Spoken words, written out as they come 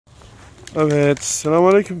Evet,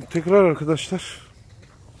 selamünaleyküm tekrar arkadaşlar.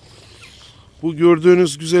 Bu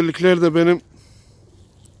gördüğünüz güzellikler de benim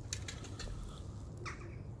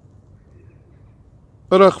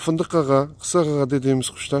Irak, Findik, Gaga, Kisa Gaga dediğimiz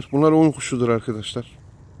kuşlar. Bunlar oyun kuşudur arkadaşlar.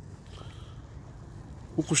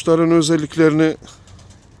 Bu kuşların özelliklerini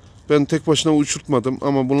ben tek başına uçurtmadım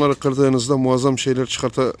ama bunları kırdığınızda muazzam şeyler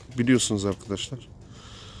çıkartabiliyorsunuz arkadaşlar.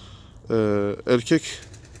 Erkek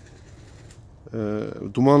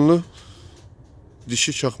dumanlı,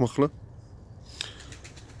 dişi çakmaklı,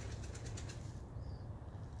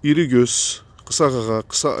 iri göz, kısa gaga,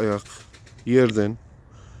 kısa ayak, yerden,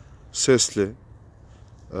 sesli,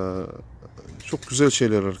 çok güzel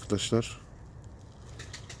şeyler arkadaşlar.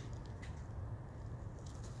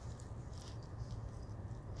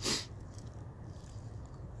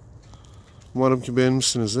 Umarım ki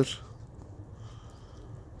beğenmişsinizdir.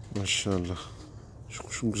 Maşallah. Şu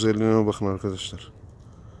kuşun güzelliğine bakın arkadaşlar.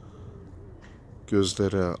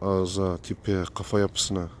 Gözlere, ağza, tipe, kafa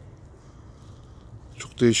yapısına.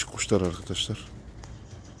 Çok değişik kuşlar arkadaşlar.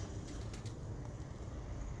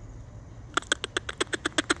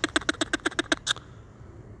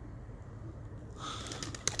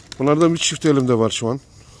 Bunlardan bir çift elimde var şu an.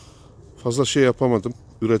 Fazla şey yapamadım,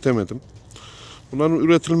 üretemedim. Bunların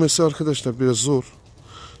üretilmesi arkadaşlar biraz zor.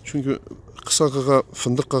 Çünkü kısa gaga,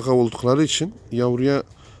 fındık gaga oldukları için yavruya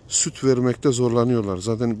süt vermekte zorlanıyorlar.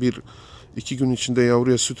 Zaten 1-2 gün içinde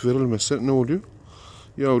yavruya süt verilmezse ne oluyor?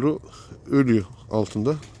 Yavru ölüyor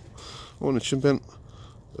altında. Onun için ben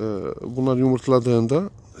bunlar yumurtladığında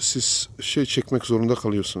siz çekmek zorunda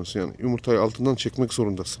kalıyorsunuz. Yani yumurtayı altından çekmek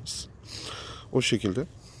zorundasınız. O şekilde.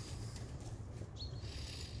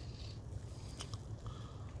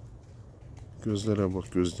 Gözlere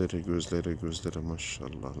bak, gözlere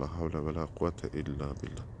maşallah. La havle ve la kuvvete illa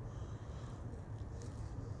billah.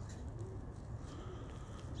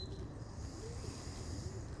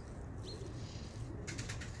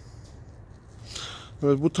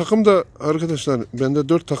 Evet, bu takım da arkadaşlar bende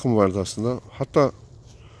 4 takım vardı aslında. Hatta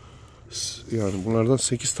yani bunlardan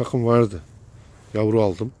 8 takım vardı. Yavru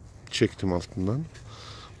aldım, çektim altından.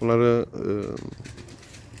 Bunları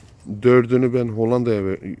 4'ünü ben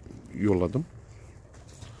Hollanda'ya yolladım.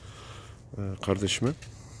 Kardeşime.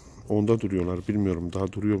 Onda duruyorlar. Bilmiyorum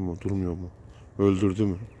daha duruyor mu, durmuyor mu? Öldürdü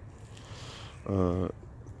mü?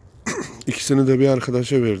 İkisini de bir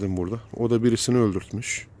arkadaşa verdim burada. O da birisini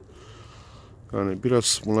öldürtmüş. Yani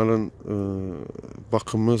biraz bunların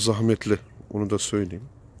bakımı zahmetli. Onu da söyleyeyim.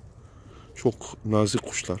 Çok nazik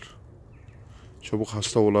kuşlar. Çabuk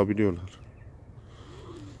hasta olabiliyorlar.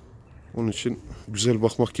 Onun için güzel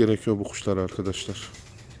bakmak gerekiyor bu kuşlara arkadaşlar.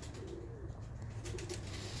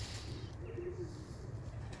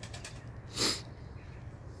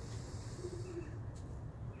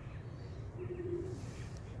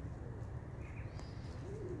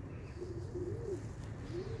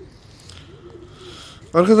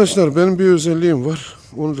 Arkadaşlar benim bir özelliğim var.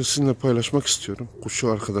 Onu da sizinle paylaşmak istiyorum.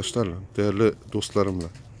 Kuşçu arkadaşlarla, değerli dostlarımla,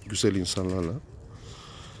 güzel insanlarla.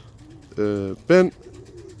 Ben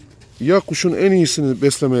ya kuşun en iyisini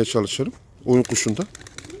beslemeye çalışırım. Oyun kuşunda.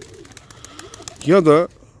 Ya da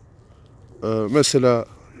mesela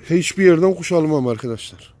hiçbir yerden kuş almam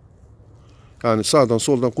arkadaşlar. Yani sağdan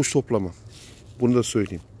soldan kuş toplamam. Bunu da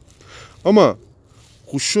söyleyeyim. Ama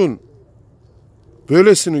kuşun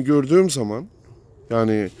böylesini gördüğüm zaman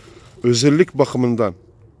yani özellik bakımından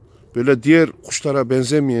böyle diğer kuşlara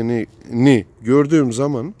benzemeyeni gördüğüm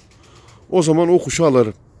zaman o zaman o kuşu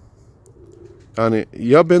alırım. Yani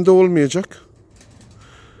ya bende olmayacak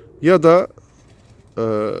ya da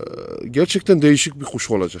gerçekten değişik bir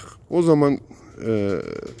kuş olacak. O zaman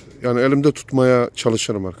yani elimde tutmaya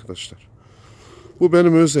çalışırım arkadaşlar. Bu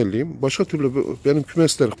benim özelliğim. Başka türlü benim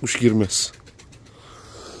kümeslere kuş girmez.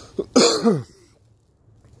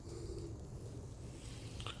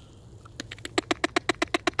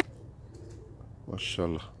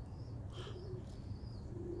 Maşallah.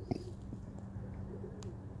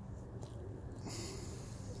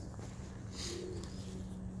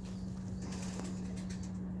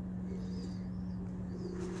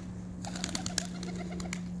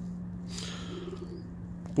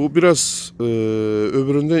 Bu biraz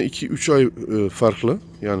öbüründen 2-3 ay farklı.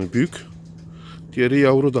 Yani büyük. Diğeri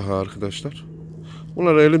yavru daha arkadaşlar.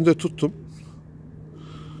 Bunları elimde tuttum.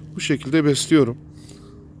 Bu şekilde besliyorum.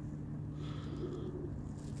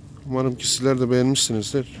 Umarım ki sizler de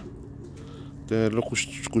beğenmişsinizdir. Değerli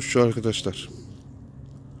kuşçu arkadaşlar.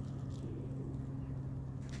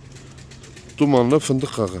 Dumanlı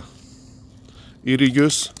fındık gaga. İri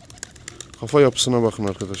göz. Kafa yapısına bakın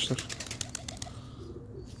arkadaşlar.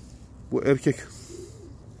 Bu erkek.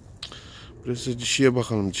 Biraz da dişiye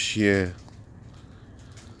bakalım, dişiye.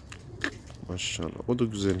 Maşallah, o da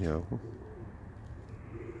güzel ya.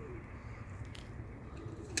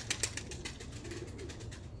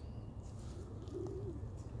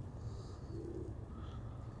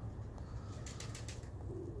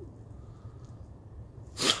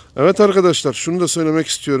 Evet arkadaşlar, şunu da söylemek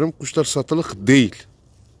istiyorum. Kuşlar satılık değil.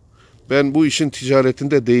 Ben bu işin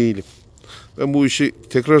ticaretinde değilim. Ben bu işi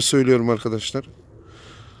tekrar söylüyorum arkadaşlar.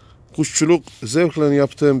 Kuşçuluk zevkle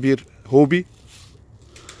yaptığım bir hobi.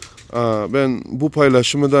 Ben bu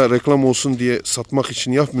paylaşımı da reklam olsun diye satmak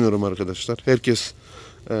için yapmıyorum arkadaşlar. Herkes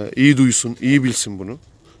iyi duysun, iyi bilsin bunu.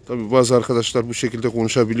 Tabii bazı arkadaşlar bu şekilde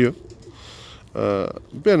konuşabiliyor.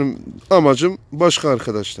 Benim amacım başka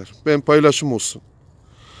arkadaşlar. Ben paylaşım olsun.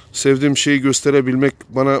 Sevdiğim şeyi gösterebilmek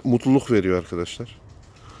bana mutluluk veriyor arkadaşlar.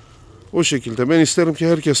 O şekilde ben isterim ki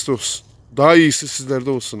herkes de olsun. Daha iyisi sizlerde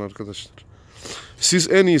olsun arkadaşlar.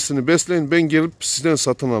 Siz en iyisini besleyin, ben gelip sizden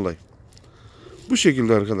satın alayım. Bu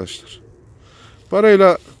şekilde arkadaşlar.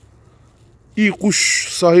 Parayla iyi kuş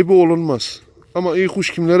sahibi olunmaz. Ama iyi kuş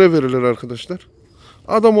kimlere verilir arkadaşlar?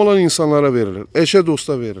 Adam olan insanlara verilir. Eşe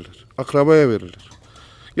dosta verilir. Akrabaya verilir.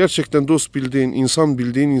 Gerçekten dost bildiğin, insan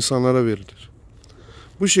bildiğin insanlara verilir.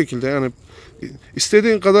 Bu şekilde yani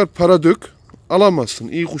istediğin kadar para dök, alamazsın.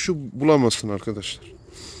 İyi kuşu bulamazsın arkadaşlar.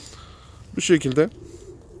 Bu şekilde.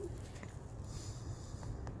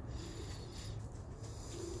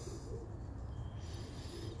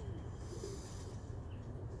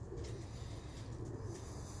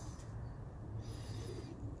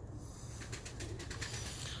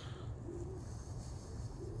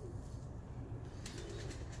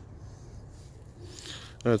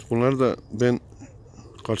 Evet, bunları da ben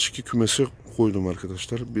karşıki kümesi koydum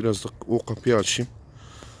arkadaşlar. Biraz da o kapıyı açayım.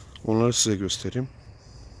 Onları size göstereyim.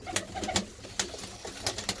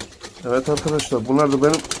 Evet arkadaşlar, bunlar da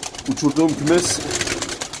benim uçurduğum kümes.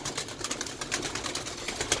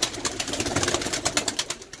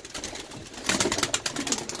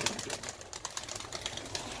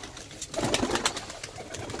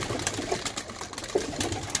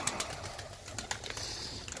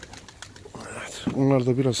 Evet, onlar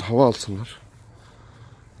da biraz hava alsınlar.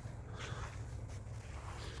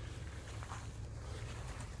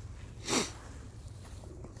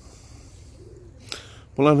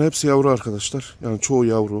 Bunların hepsi yavru arkadaşlar. Yani çoğu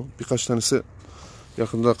yavru. Birkaç tanesi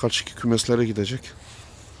yakında karşıki kümeslere gidecek.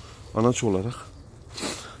 Anaç olarak.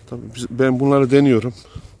 Tabii ben bunları deniyorum.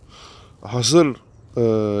 Hazır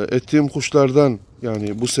ettiğim kuşlardan,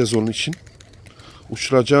 yani bu sezon için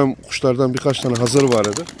uçuracağım kuşlardan birkaç tane hazır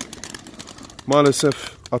vardı.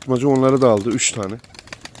 Maalesef atmaca onları da aldı. 3 tane.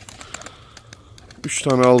 3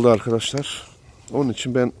 tane aldı arkadaşlar. Onun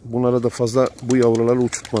için ben bunlara da fazla bu yavruları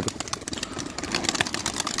uçurtmadım.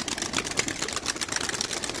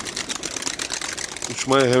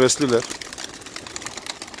 Uçmaya hevesliler.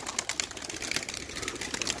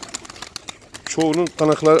 Çoğunun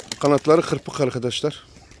kanatları kırpık arkadaşlar.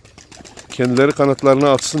 Kendileri kanatlarını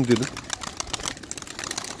atsın dedim.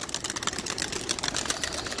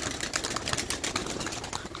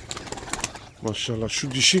 Maşallah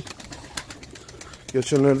şu dişi.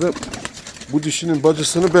 Geçenlerde bu dişinin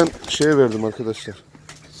bacısını ben şeye verdim arkadaşlar.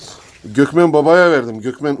 Gökmen babaya verdim.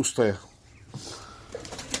 Gökmen ustaya.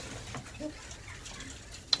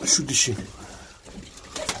 Şu dişi.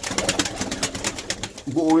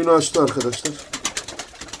 Bu oyunu açtı arkadaşlar.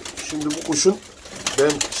 Şimdi bu kuşun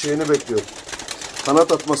ben şeyini bekliyorum.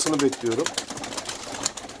 Kanat atmasını bekliyorum.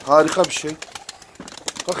 Harika bir şey.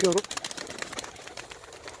 Kalk yavrum.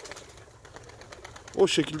 O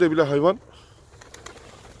şekilde bile hayvan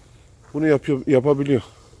bunu yapabiliyor.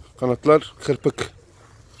 Kanatlar kırpık.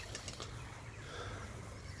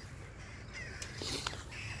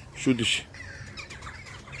 Şu dişi.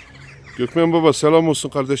 Gökmen baba selam olsun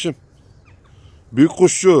kardeşim. Büyük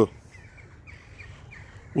kuşçu.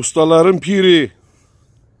 Ustaların piri.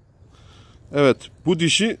 Evet, bu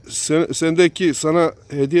dişi sendeki sana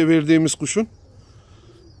hediye verdiğimiz kuşun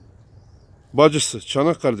bacısı,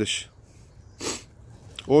 çanak kardeş.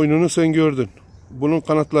 Oyununu sen gördün. Bunun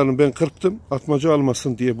kanatlarını ben kırptım. Atmaca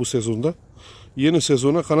almasın diye bu sezonda. Yeni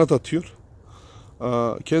sezona kanat atıyor.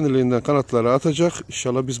 Kendiliğinden kanatları atacak.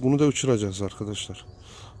 İnşallah biz bunu da uçuracağız arkadaşlar.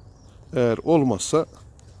 Eğer olmazsa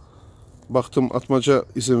baktım atmaca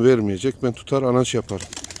izin vermeyecek. Ben tutar anaç yaparım.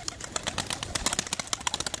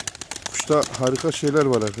 Kuşta harika şeyler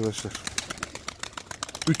var arkadaşlar.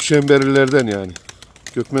 3 çemberilerden yani.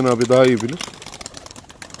 Gökmen abi daha iyi bilir.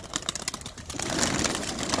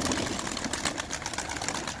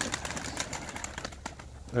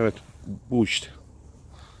 Evet, bu işte.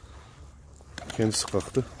 Kendisi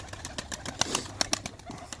kalktı.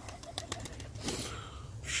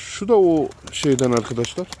 Şu da o şeyden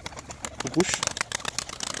arkadaşlar. Bu kuş.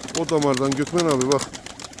 O damardan Gökmen abi bak.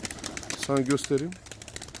 Sana göstereyim.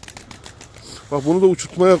 Bak bunu da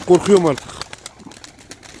uçurtmaya korkuyorum artık.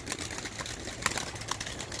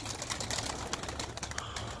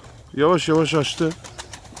 Yavaş yavaş açtı.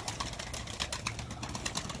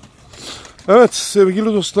 Evet sevgili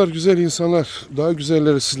dostlar, güzel insanlar. Daha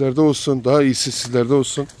güzelleri sizlerde olsun. Daha iyisi sizlerde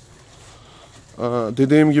olsun.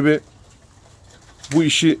 Dediğim gibi bu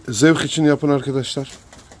işi zevk için yapın arkadaşlar.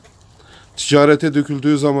 Ticarete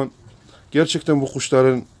döküldüğü zaman gerçekten bu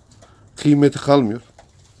kuşların kıymeti kalmıyor.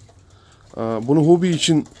 Bunu hobi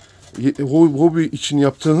için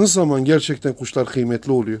yaptığınız zaman gerçekten kuşlar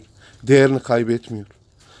kıymetli oluyor. Değerini kaybetmiyor.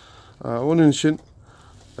 Onun için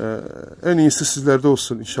en iyisi sizlerde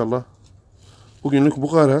olsun inşallah. Bugünlük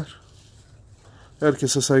bu kadar.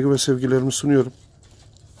 Herkese saygı ve sevgilerimi sunuyorum.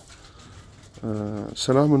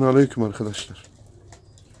 Selamun aleyküm arkadaşlar.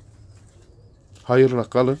 Hayırla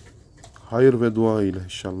kalın. Hayır ve dua ile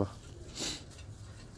inşallah.